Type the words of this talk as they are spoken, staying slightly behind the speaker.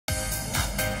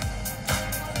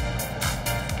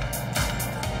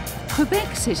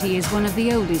Quebec City is one of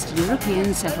the oldest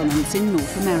European settlements in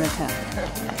North America.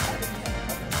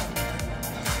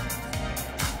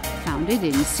 Founded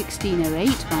in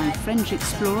 1608 by French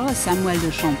explorer Samuel de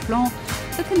Champlain,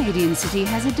 the Canadian city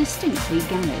has a distinctly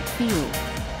Gallic feel.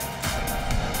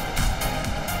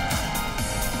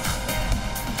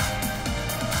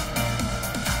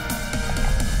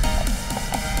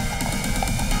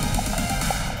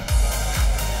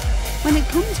 When it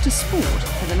comes to sport,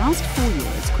 for the last 4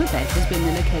 years, Quebec has been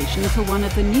the location for one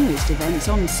of the newest events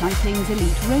on cycling's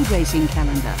elite road racing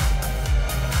calendar.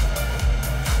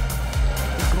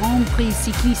 The Grand Prix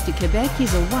Cycliste de Québec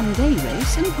is a one-day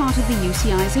race and part of the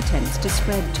UCI's attempts to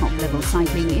spread top-level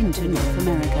cycling into North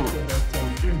America.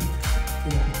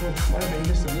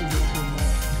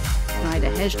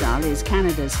 Ryder Hejdahl is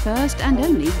Canada's first and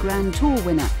only Grand Tour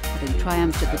winner, having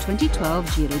triumphed at the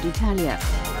 2012 Giro d'Italia.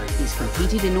 He's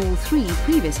competed in all 3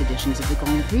 previous editions of the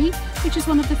Grand Prix, which is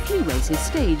one of the few races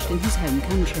staged in his home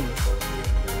country.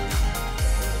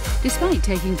 Despite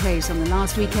taking place on the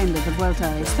last weekend of the Vuelta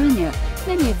a España,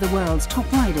 many of the world's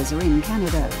top riders are in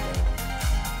Canada.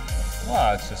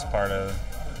 Well, it's just part of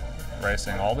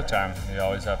racing all the time. You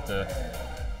always have to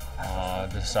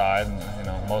decide.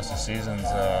 Most of the seasons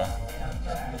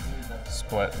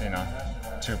split,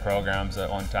 2 programs at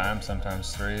one time,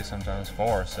 sometimes 3, sometimes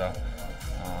 4. So.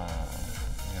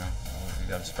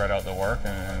 You got to spread out the work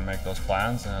and make those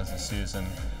plans, and as the season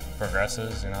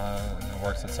progresses, it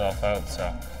works itself out.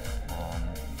 So,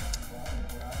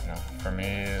 for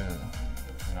me,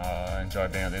 I enjoy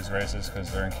being at these races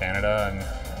because they're in Canada,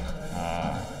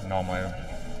 and normally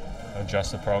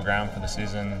adjust the program for the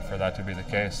season for that to be the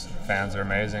case. Fans are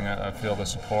amazing. I feel the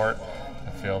support.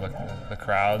 I feel the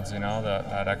crowds,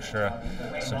 that extra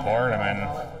support. I mean,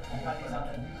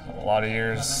 a lot of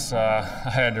years I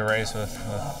had to race with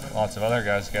lots of other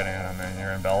guys getting it. I mean,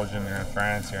 you're in Belgium, you're in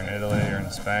France, you're in Italy, you're in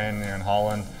Spain, you're in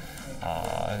Holland.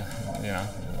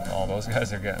 All those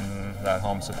guys are getting that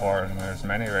home support, and there's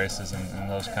many races in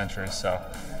those countries. So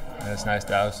it's nice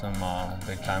to have some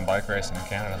big-time bike racing in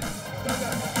Canada.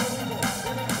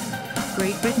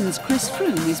 Great Britain's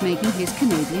Froome is making his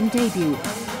Canadian debut.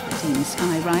 Team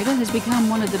Skyrider has become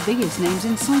one of the biggest names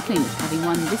in cycling, having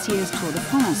won this year's Tour de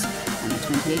France, and the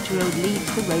 28-year-old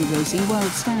leads the road racing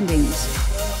world standings.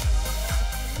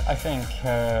 I think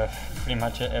pretty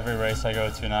much every race I go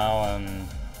to now,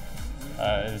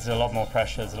 there's a lot more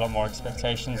pressure, there's a lot more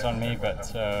expectations on me,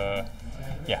 but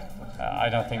I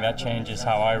don't think that changes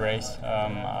how I race.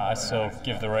 I still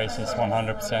give the races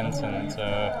 100% and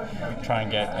try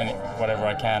and get whatever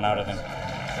I can out of them.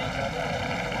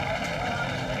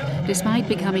 Despite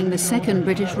becoming the second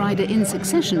British rider in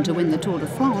succession to win the Tour de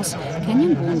France,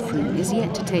 Kenyan-born Froome is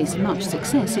yet to taste much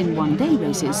success in one-day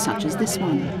races such as this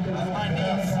one.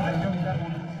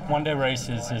 One-day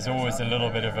races is always a little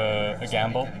bit of a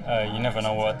gamble. You never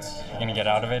know what you're going to get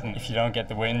out of it, and if you don't get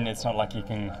the win, it's not like you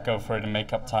can go for it and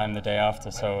make up time the day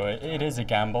after. So it is a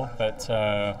gamble, but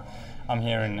I'm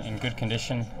here in good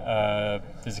condition.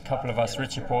 There's a couple of us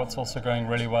Richie Ports also going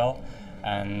really well.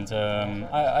 And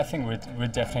I think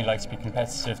we'd definitely like to be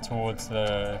competitive towards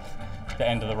the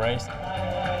end of the race.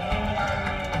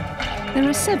 There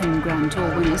are 7 Grand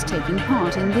Tour winners taking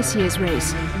part in this year's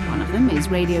race. One of them is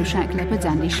Radio Shack Leopard's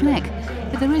Andy Schleck,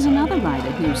 but there is another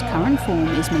rider whose current form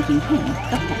is making him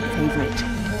the hot favourite.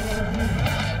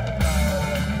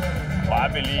 Well, I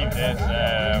believe that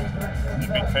the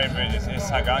big favourite is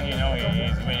Sagan.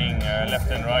 He's winning left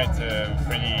and right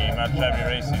pretty much every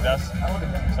race he does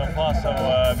so far. So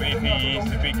I believe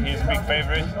he's a big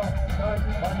favourite.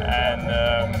 And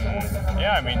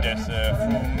I mean, there's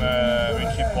Froome,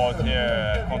 Richie Porte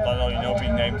here, Contador,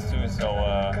 big names too. So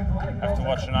have to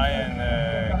watch an eye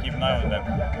and keep an eye on them.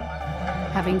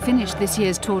 Having finished this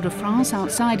year's Tour de France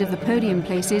outside of the podium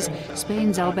places,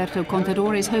 Spain's Alberto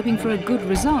Contador is hoping for a good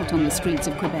result on the streets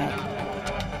of Quebec.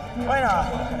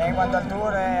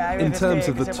 In terms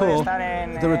of the Tour,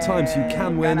 there are times you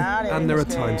can win and there are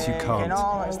times you can't.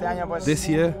 This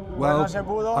year, well,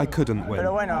 I couldn't win.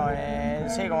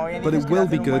 But it will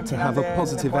be good to have a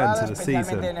positive end to the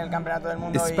season,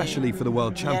 especially for the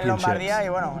World Championships.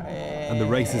 And the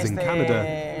races in Canada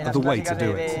are the way to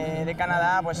do it.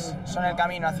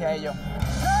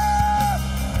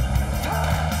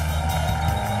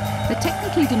 The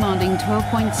technically demanding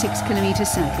 12.6-kilometre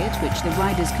circuit, which the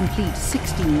riders complete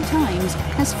 16 times,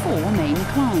 has 4 main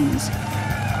climbs.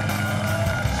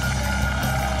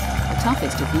 The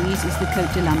toughest of these is the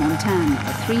Côte de la Montagne,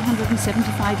 a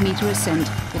 375-metre ascent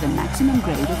with a maximum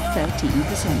grade of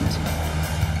 13%.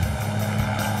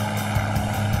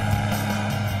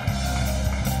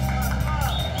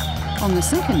 On the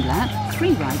second lap,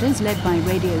 three riders, led by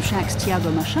Radio Shack's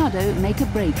Thiago Machado, make a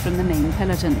break from the main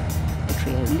peloton. The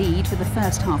trio lead for the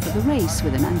first half of the race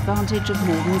with an advantage of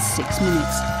more than 6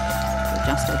 minutes. With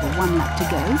just over 1 lap to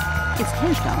go, it's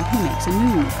Hejdahl who makes a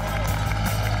move.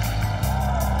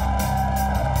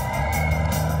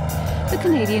 The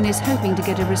Canadian is hoping to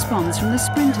get a response from the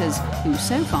sprinters, who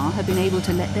so far have been able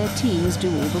to let their teams do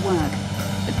all the work.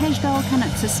 But Hejdahl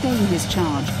cannot sustain his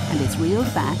charge and is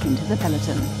reeled back into the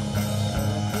peloton.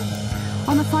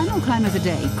 On the final climb of the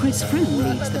day, Froome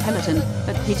leads the peloton,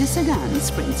 but Peter Sagan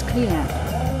sprints clear.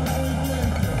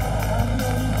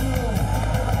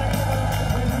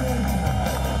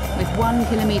 With 1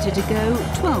 kilometre to go,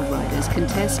 12 riders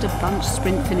contest a bunch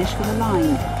sprint finish for the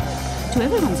line. To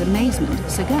everyone's amazement,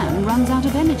 Sagan runs out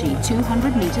of energy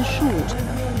 200 metres short.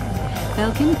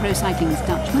 Belkin Pro Cycling's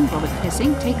Dutchman Robert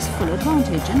Hessing takes full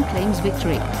advantage and claims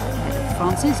victory, ahead of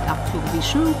France's Arthur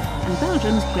Bichou and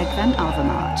Belgium's Greg van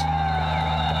Avermaet.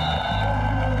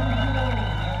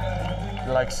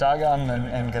 Like Sagan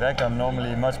and Greg are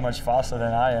normally much faster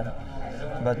than I am,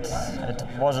 but it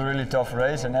was a really tough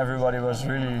race and everybody was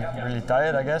really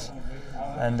tired, I guess.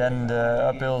 And then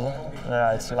the uphill,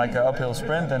 it's like an uphill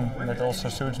sprint, and that also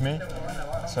suits me.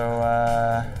 So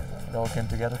it all came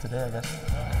together today, I guess.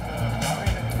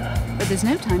 But there's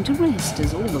no time to rest,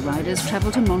 as all the riders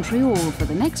travel to Montreal for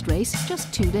the next race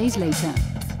just 2 days later.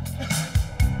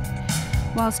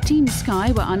 Whilst Team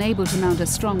Sky were unable to mount a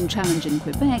strong challenge in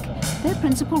Quebec, their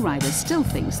principal rider still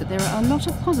thinks that there are a lot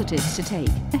of positives to take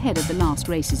ahead of the last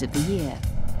races of the year.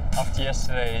 After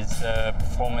yesterday's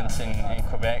performance in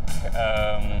Quebec,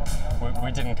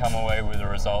 we didn't come away with a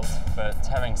result. But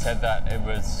having said that, it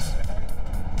was,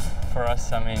 for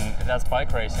us, I mean, that's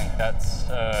bike racing. That's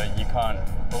you can't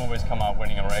always come out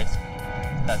winning a race.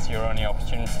 That's your only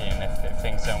opportunity, and if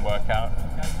things don't work out,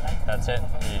 that's it.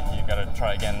 You got to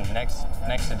try again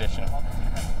next edition.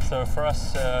 So for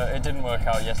us, it didn't work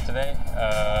out yesterday.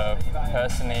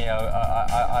 Personally,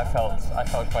 I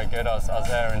felt quite good. I was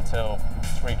there until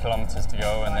 3 kilometers to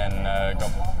go, and then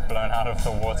got blown out of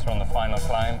the water on the final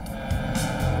climb.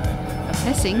 For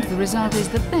Hessing, the result is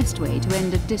the best way to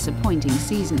end a disappointing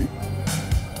season.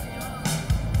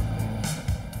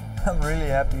 I'm really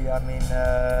happy. I mean,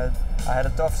 I had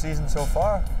a tough season so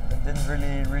far. It didn't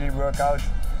really work out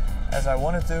as I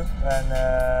wanted to,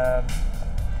 and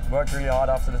worked really hard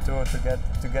after the tour to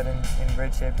get in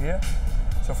great shape here.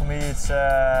 So for me, it's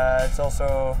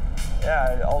also,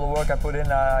 yeah, all the work I put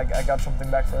in, I got something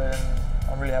back for it,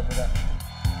 and I'm really happy with that.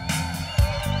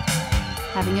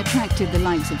 Having attracted the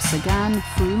likes of Sagan,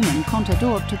 Froome and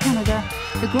Contador to Canada,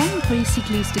 the Grand Prix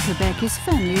Cycliste de Québec is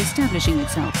firmly establishing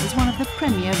itself as one of the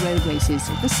premier road races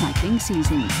of the cycling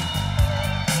season.